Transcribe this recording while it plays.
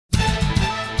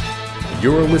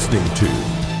You're listening to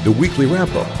the Weekly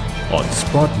Wrap-Up on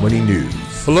Sprott Money News.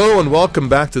 Hello and welcome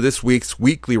back to this week's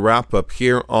Weekly Wrap-Up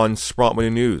here on Sprott Money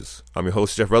News. I'm your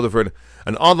host, Jeff Rutherford,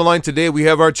 and on the line today we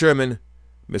have our chairman,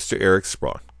 Mr. Eric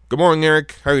Sprott. Good morning,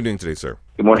 Eric. How are you doing today, sir?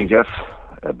 Good morning, Jeff.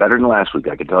 Better than last week,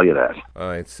 I can tell you that. All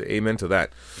right, amen to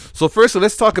that. So first,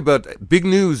 let's talk about big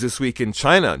news this week in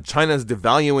China. China's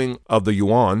devaluing of the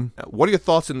yuan. What are your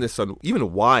thoughts on this, on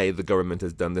even why the government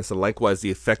has done this, and likewise the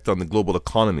effect on the global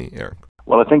economy, Eric?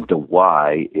 Well, I think the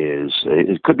why is,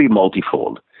 it could be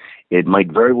multifold. It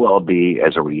might very well be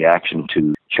as a reaction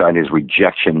to China's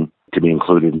rejection to be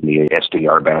included in the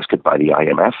SDR basket by the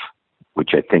IMF,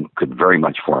 which I think could very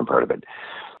much form part of it.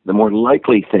 The more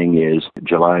likely thing is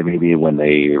July, maybe when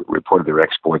they reported their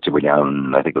exports, they were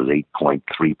down, I think it was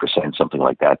 8.3%, something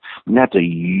like that. And that's a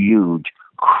huge,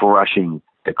 crushing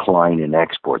decline in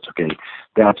exports, okay?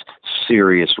 That's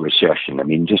serious recession. I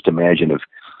mean, just imagine if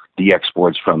the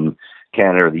exports from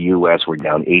Canada or the U.S. were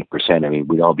down 8%. I mean,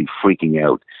 we'd all be freaking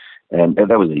out. And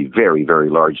that was a very, very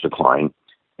large decline.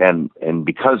 And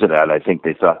because of that, I think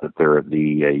they thought that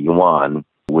the yuan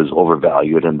was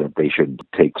overvalued and that they should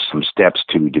take some steps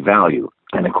to devalue.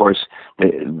 And of course,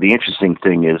 the interesting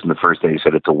thing is, in the first day they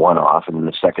said it's a one-off, and then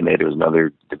the second day there was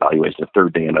another devaluation, the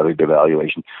third day another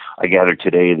devaluation. I gather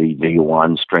today the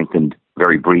yuan strengthened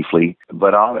very briefly,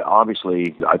 but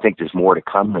obviously I think there's more to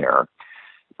come there.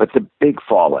 But the big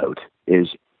fallout is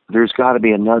there's got to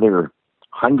be another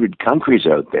 100 countries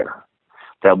out there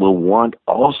that will want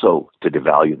also to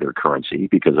devalue their currency,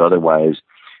 because otherwise,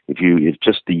 if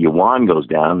just the yuan goes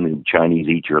down, the Chinese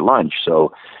eat your lunch.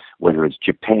 So whether it's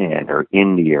Japan or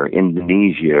India or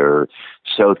Indonesia or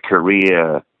South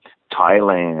Korea,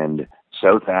 Thailand,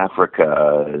 South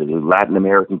Africa, Latin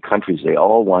American countries, they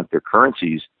all want their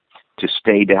currencies to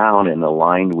stay down and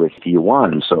aligned with the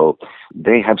yuan. So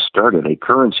they have started a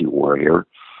currency war here.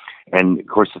 And of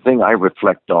course, the thing I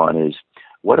reflect on is,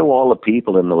 what do all the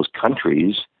people in those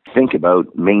countries think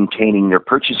about maintaining their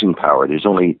purchasing power? There's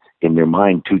only, in their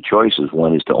mind, two choices.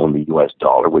 One is to own the U.S.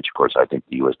 dollar, which, of course, I think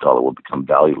the U.S. dollar will become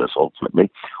valueless ultimately,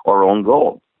 or own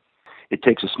gold. It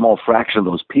takes a small fraction of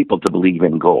those people to believe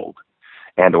in gold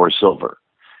and or silver.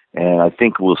 And I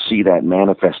think we'll see that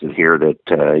manifested here, that,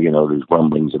 there's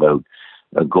rumblings about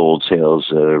gold sales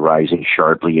rising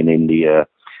sharply in India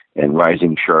and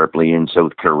rising sharply in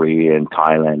South Korea and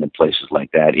Thailand and places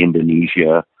like that.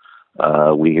 Indonesia,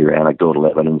 we hear anecdotal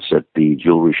evidence that the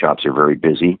jewelry shops are very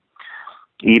busy.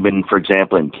 Even, for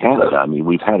example, in Canada, I mean,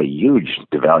 we've had a huge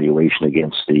devaluation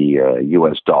against the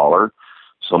U.S. dollar,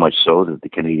 so much so that the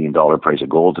Canadian dollar price of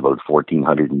gold is about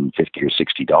 $1,450 or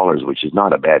 $60, which is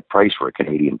not a bad price for a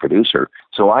Canadian producer.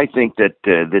 So I think that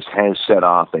this has set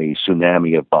off a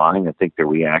tsunami of buying. I think the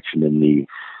reaction in the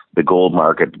gold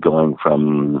market going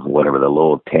from whatever the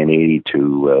low of 1080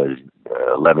 to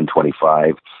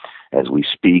 1125 as we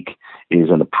speak is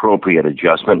an appropriate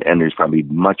adjustment, and there's probably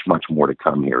much, much more to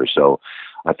come here. So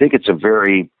I think it's a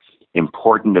very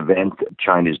important event that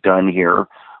China's done here,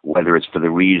 whether it's for the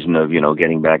reason of,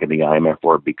 getting back at the IMF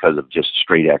or because of just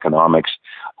straight economics.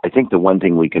 I think the one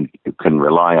thing we can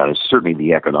rely on is certainly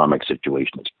the economic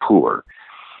situation is poor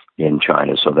in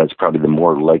China. So that's probably the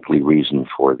more likely reason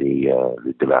for the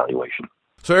devaluation.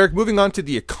 So, Eric, moving on to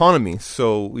the economy.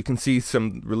 So we can see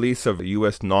some release of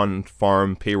U.S.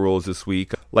 non-farm payrolls this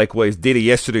week. Likewise, data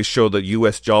yesterday showed that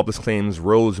U.S. jobless claims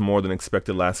rose more than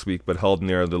expected last week, but held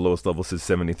near the lowest level since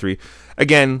 73.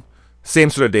 Again, same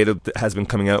sort of data that has been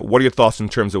coming out. What are your thoughts in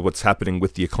terms of what's happening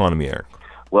with the economy, Eric?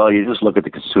 Well, you just look at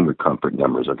the consumer comfort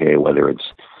numbers, okay, whether it's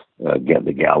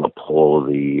the Gallup poll,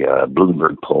 the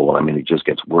Bloomberg poll. I mean, it just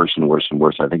gets worse and worse and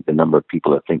worse. I think the number of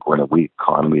people that think we're in a weak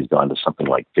economy has gone to something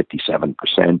like 57%.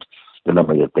 The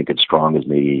number that think it's strong is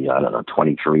maybe,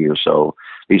 23 or so.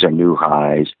 These are new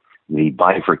highs. The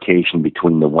bifurcation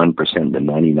between the 1% and the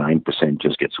 99%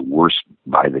 just gets worse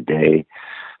by the day.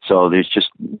 So there's just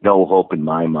no hope in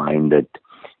my mind that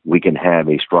we can have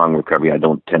a strong recovery. I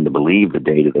don't tend to believe the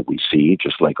data that we see,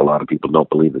 just like a lot of people don't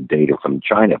believe the data from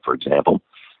China, for example.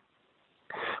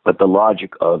 But the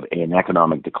logic of an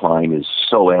economic decline is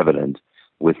so evident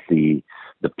with the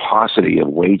paucity of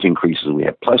wage increases we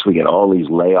have. Plus, we get all these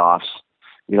layoffs.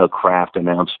 Kraft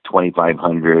announced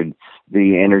 2,500.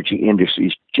 The energy industry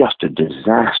is just a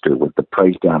disaster with the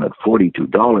price down at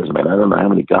 $42. I mean, I don't know how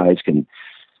many guys can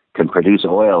produce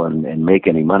oil and make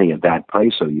any money at that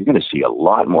price. So you're going to see a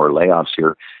lot more layoffs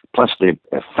here. Plus, the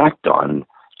effect on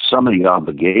some of the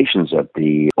obligations that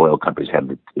the oil companies have,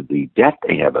 the debt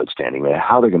they have outstanding,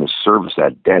 how they're going to service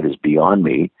that debt is beyond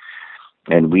me.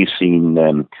 And we've seen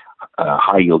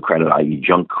high yield credit, i.e.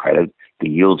 junk credit, the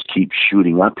yields keep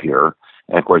shooting up here.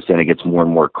 And of course, then it gets more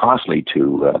and more costly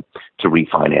to to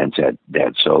refinance that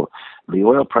debt. So the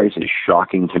oil price is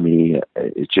shocking to me.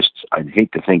 It's just, I'd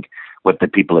hate to think what the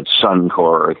people at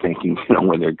Suncor are thinking,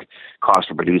 when their cost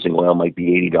of producing oil might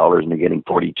be $80 and they're getting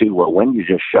 42. Well, when you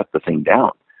just shut the thing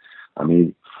down, I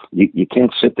mean, you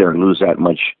can't sit there and lose that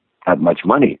much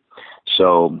money.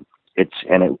 So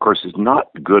and of course, it's not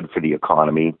good for the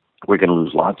economy. We're going to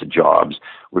lose lots of jobs.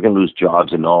 We're going to lose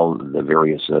jobs in all the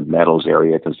various metals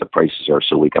area because the prices are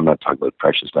so weak. I'm not talking about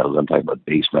precious metals. I'm talking about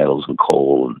base metals and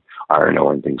coal and iron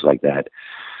ore and things like that.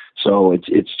 So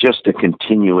it's just a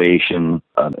continuation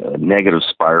of a negative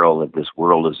spiral that this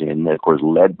world is in, of course,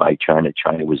 led by China.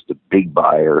 China was the big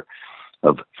buyer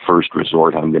of first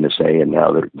resort, I'm going to say, and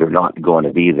now they're not going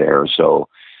to be there. So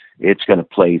it's going to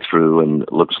play through, and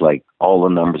it looks like all the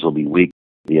numbers will be weak.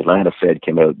 The Atlanta Fed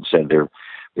came out and said their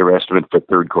estimate for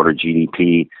third quarter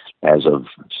GDP as of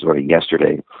sort of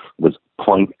yesterday was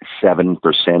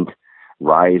 0.7%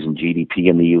 rise in GDP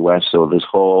in the U.S. So this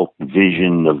whole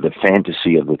vision of the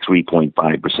fantasy of the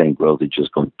 3.5% growth is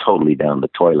just going totally down the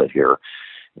toilet here.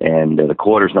 And the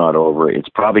quarter's not over. It's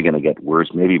probably going to get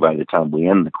worse. Maybe by the time we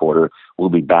end the quarter, we'll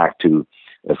be back to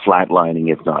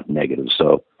flatlining, if not negative.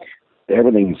 So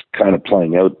everything's kind of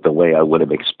playing out the way I would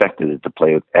have expected it to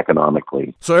play out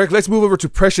economically. So, Eric, let's move over to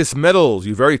precious metals.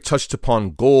 You've already touched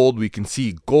upon gold. We can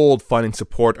see gold finding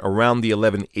support around the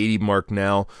 1180 mark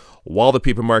now, while the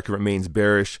paper market remains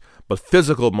bearish. But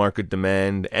physical market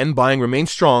demand and buying remain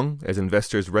strong as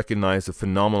investors recognize the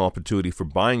phenomenal opportunity for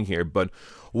buying here. But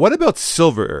what about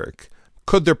silver, Eric?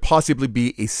 Could there possibly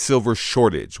be a silver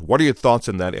shortage? What are your thoughts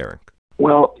on that, Eric?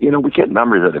 Well, we get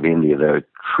numbers out of India that are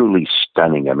truly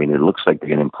stunning. I mean, it looks like they're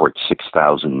going to import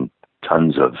 6,000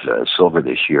 tons of silver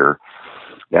this year.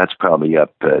 That's probably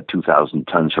up 2,000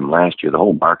 tons from last year. The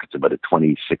whole market's about a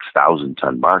 26,000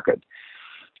 ton market.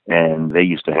 And they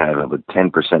used to have about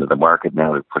 10% of the market.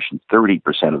 Now they're pushing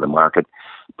 30% of the market.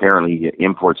 Apparently,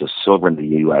 imports of silver in the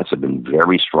U.S. have been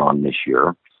very strong this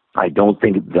year. I don't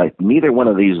think that neither one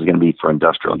of these is going to be for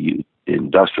industrial use.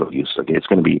 Okay, it's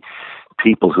going to be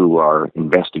people who are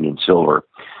investing in silver.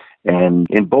 And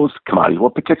in both commodities, well,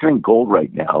 particularly in gold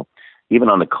right now, even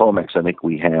on the COMEX, I think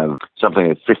we have something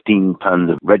like 15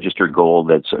 tons of registered gold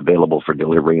that's available for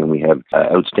delivery, and we have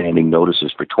outstanding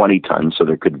notices for 20 tons. So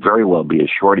there could very well be a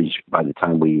shortage by the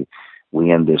time we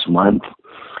end this month.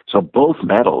 So both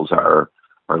metals are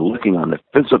looking on the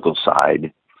physical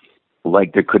side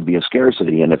like there could be a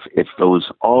scarcity. And if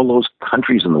all those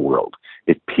countries in the world,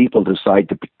 if people decide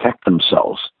to protect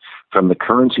themselves from the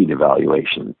currency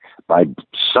devaluation by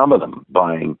some of them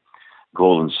buying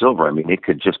gold and silver, I mean, it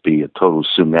could just be a total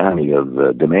tsunami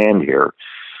of demand here.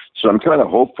 So I'm kind of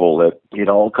hopeful that it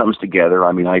all comes together.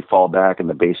 I mean, I fall back in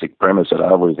the basic premise that I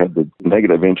always had the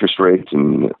negative interest rates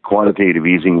and quantitative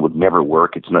easing would never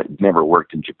work. It never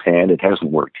worked in Japan. It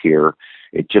hasn't worked here.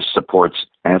 It just supports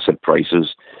asset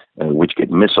prices, which get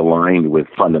misaligned with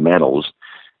fundamentals.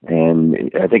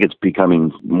 And I think it's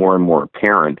becoming more and more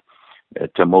apparent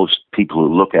to most people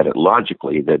who look at it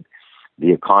logically that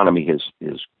the economy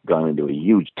has gone into a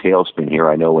huge tailspin here.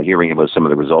 I know hearing about some of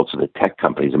the results of the tech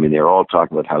companies, I mean, they're all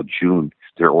talking about how June,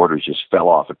 their orders just fell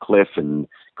off a cliff, and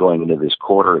going into this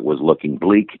quarter, it was looking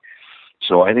bleak.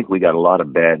 So I think we got a lot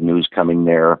of bad news coming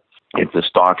there. If the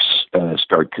stocks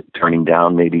start turning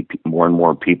down, maybe more and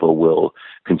more people will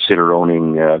consider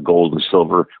owning gold and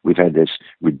silver. We've had this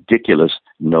ridiculous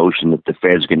notion that the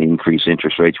Fed's going to increase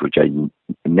interest rates, which I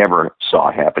never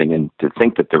saw happening, and to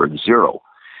think that they're at zero.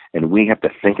 And we have to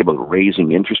think about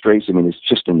raising interest rates. I mean, it's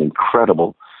just an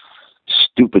incredible,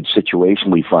 stupid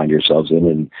situation we find ourselves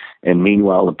in. And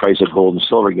meanwhile, the price of gold and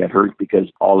silver get hurt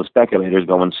because all the speculators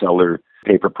go and sell their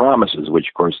paper promises, which,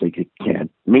 of course, they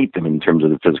can't meet them in terms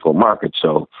of the physical market.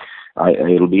 So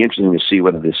it'll be interesting to see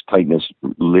whether this tightness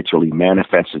literally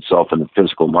manifests itself in the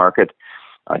physical market.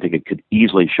 I think it could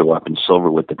easily show up in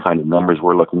silver with the kind of numbers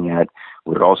we're looking at.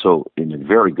 We're also in a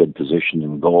very good position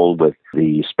in gold with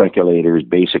the speculators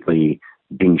basically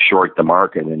being short the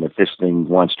market. And if this thing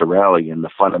wants to rally and the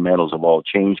fundamentals have all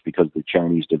changed because of the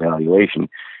Chinese devaluation,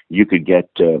 you could get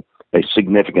a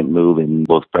significant move in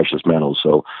both precious metals.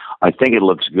 So I think it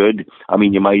looks good. I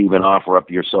mean, you might even offer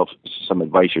up yourself some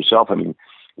advice yourself. I mean,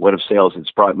 what have sales and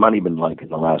Sprott Money been like in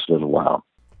the last little while?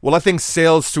 Well, I think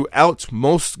sales throughout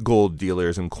most gold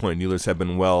dealers and coin dealers have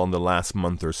been well in the last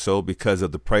month or so because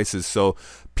of the prices. So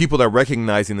people are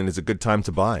recognizing that it's a good time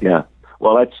to buy. Yeah.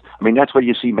 Well, that's what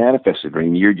you see manifested. I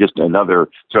mean, you're just another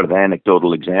sort of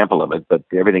anecdotal example of it. But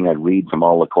everything I read from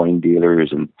all the coin dealers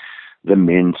and the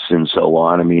mints and so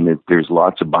on, I mean, there's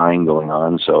lots of buying going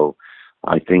on. So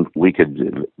I think we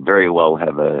could very well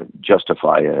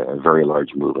justify a very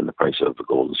large move in the price of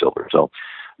gold and silver. So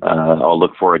I'll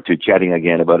look forward to chatting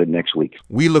again about it next week.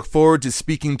 We look forward to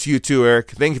speaking to you too,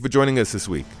 Eric. Thank you for joining us this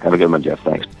week. Have a good one, Jeff.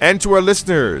 Thanks. And to our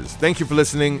listeners, thank you for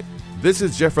listening. This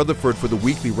is Jeff Rutherford for the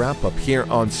weekly wrap-up here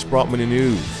on Sprott Money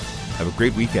News. Have a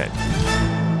great weekend.